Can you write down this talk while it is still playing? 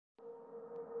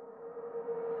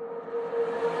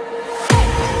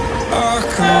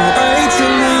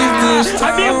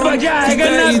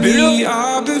Lately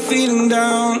I've been feeling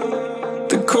down.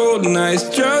 The cold nights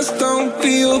just don't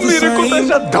feel the same.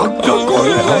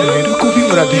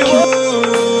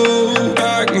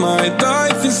 Back my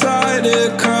life inside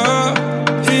a car.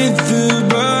 Hit the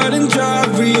button,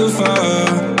 drive real far.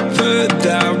 Heard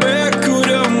that record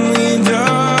only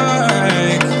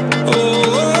like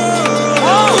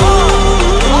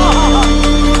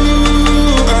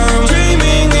I'm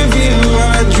dreaming of you.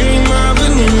 I dream of a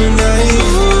new life.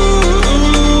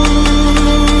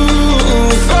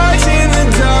 Fight in the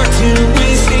dark till we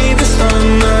see the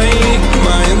sunlight.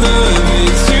 My love,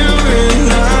 it's you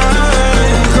and I.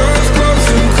 Close, close,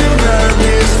 who could have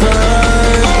this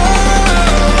fight?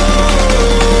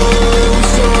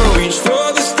 So reach for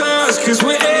the stars, 'cause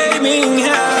we're aiming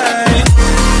high.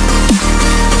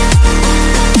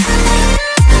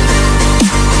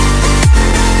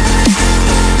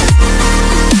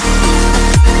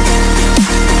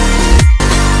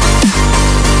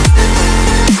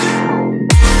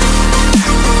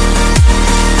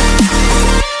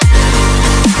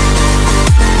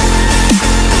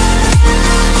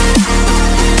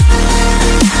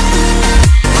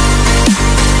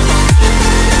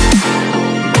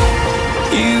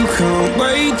 You can't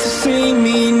wait to see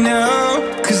me now,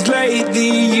 'cause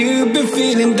lately you've been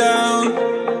feeling down.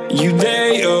 You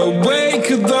lay awake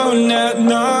alone at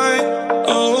night.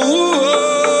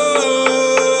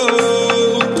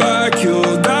 Like your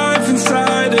life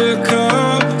inside a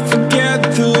car. Forget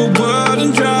the world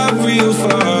and drive real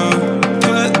far.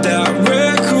 Put that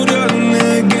record on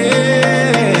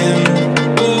again.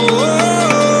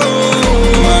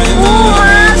 My love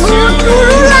is you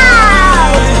and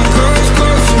I. Close,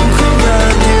 close, who could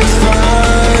have this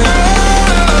fight?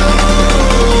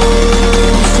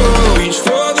 So reach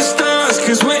for the stars,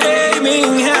 'cause we're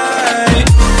aiming high.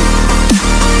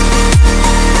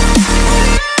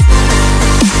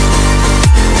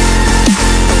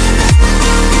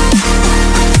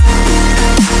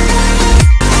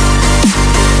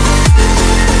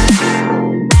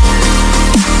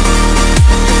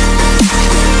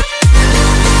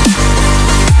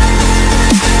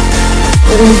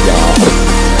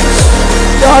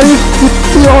 यार ये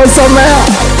कितनी awesome है।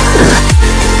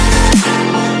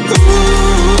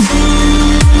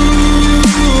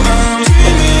 I'm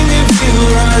dreaming of you.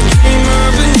 I dream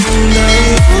of a new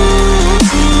life.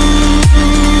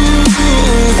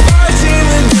 Fight in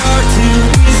the dark till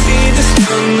we see the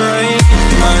sunlight.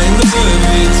 My love,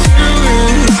 it's you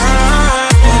and I.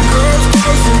 Close,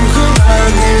 close, who could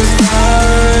have this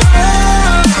fight?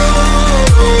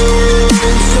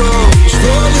 So reach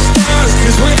for the stars,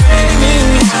 'cause we're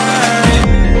aiming high.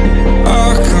 I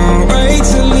can't wait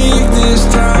to leave this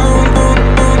town. I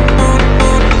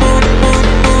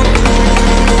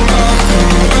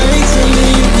can't wait to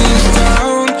leave this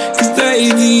town, 'cause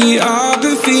lately I've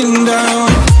been feeling down.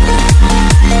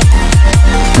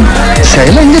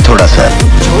 सहलेंगे थोड़ा सा।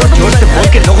 जोर जोर से बोल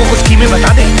के लोगों को स्कीमें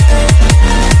बता दे।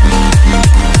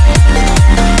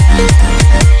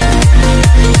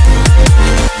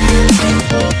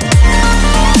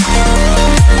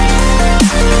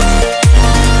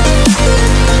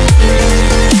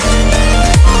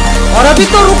 और अभी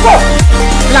तो रुको,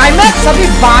 क्लाइमैक्स अभी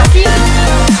बाकी।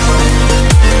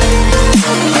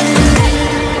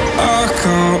 I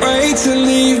can't wait to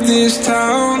leave this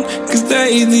town, 'cause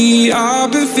lately I've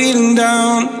been feeling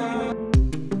down.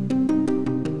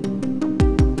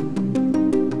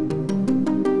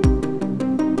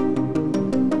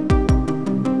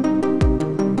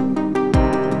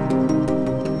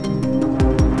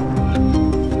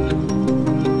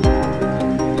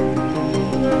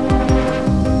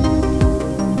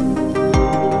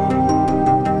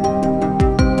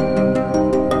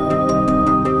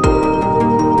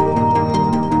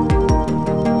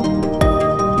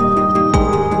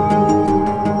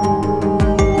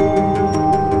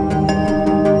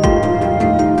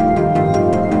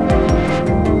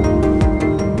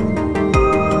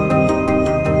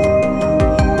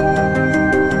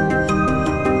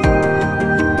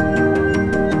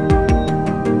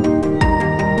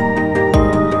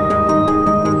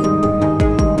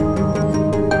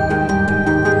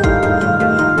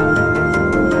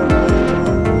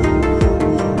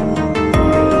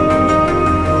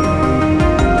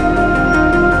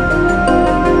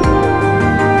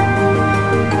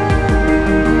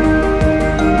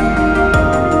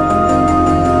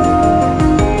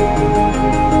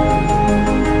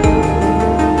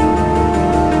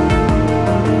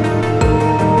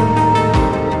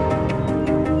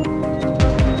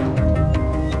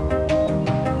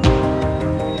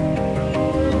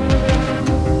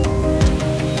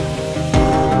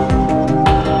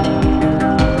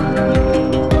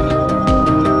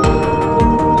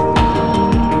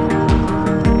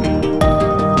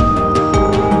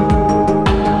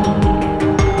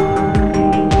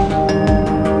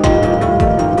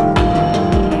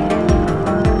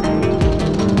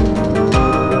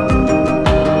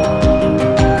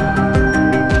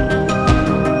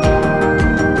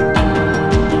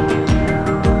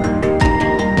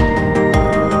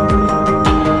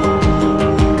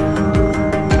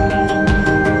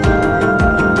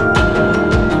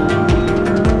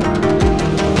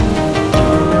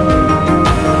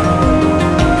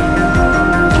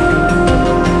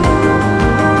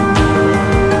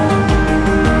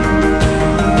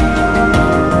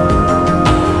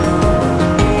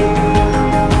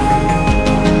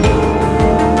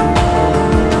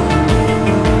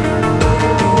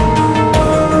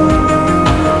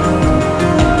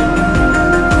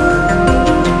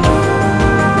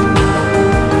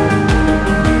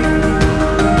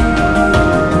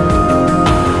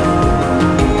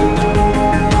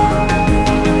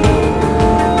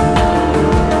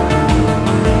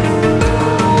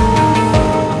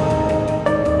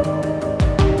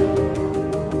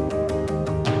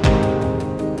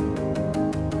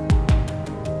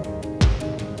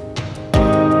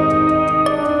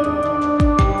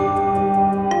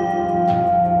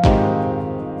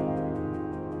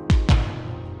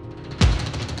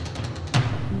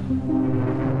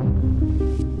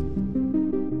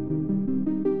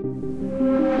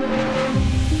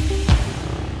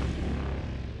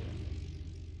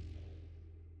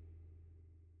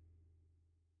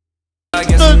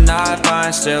 not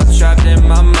fine, still trapped in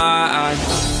my mind.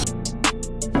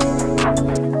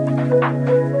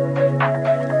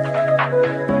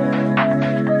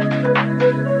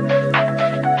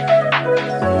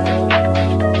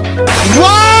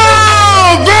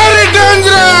 Wow! Very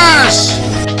dangerous!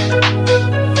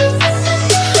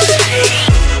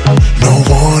 No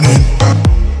warning,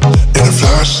 in a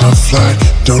flash of light,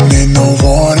 don't need no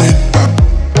warning.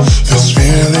 This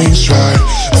feeling's right,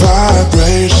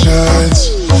 vibrations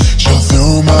chill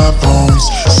through my bones,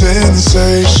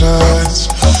 sensations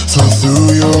flow through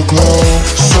your glow.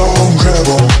 So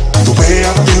incredible, the way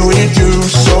I feel with you,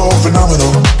 so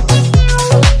phenomenal.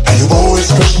 And you always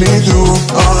push me through,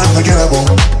 unforgettable.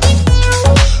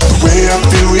 The way I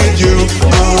feel with you,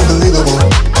 unbelievable.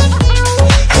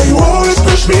 And you always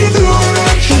push me through,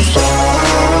 electrified.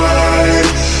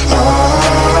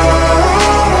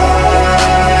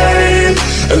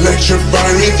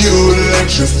 Electrified with you,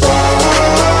 electrified.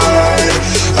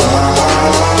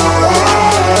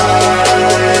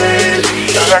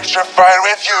 Electrified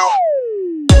with you.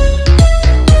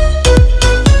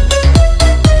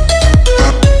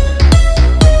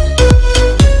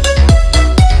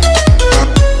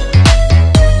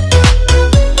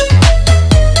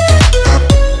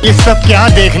 ये सब क्या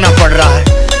देखना पड़ रहा है?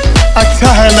 अच्छा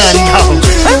है मैं अंधा हूँ।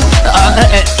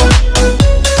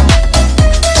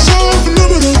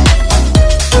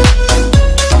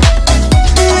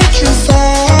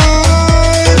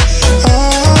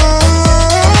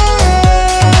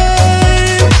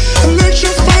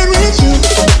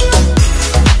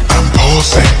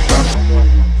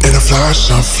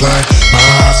 Flight, my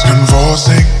heart's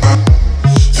convulsing.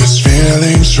 This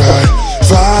feeling's right,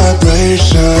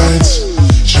 vibrations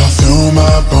chill through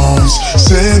my bones,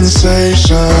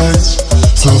 sensations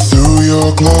flow through your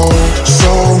glow. So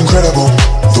incredible,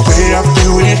 the way I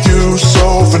feel with you,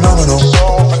 so phenomenal.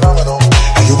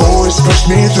 And you always push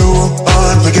me through,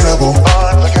 unforgettable.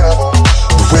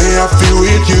 The way I feel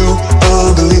with you,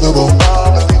 unbelievable.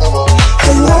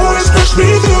 And you always push me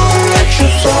through,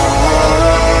 electrified.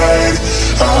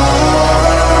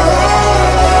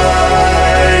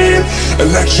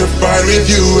 Electrified with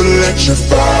you,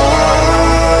 electrified.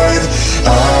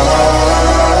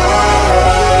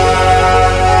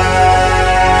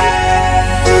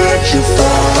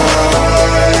 Electrified.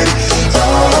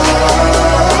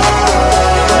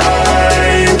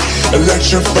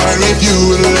 Electrified with you,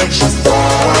 electrified.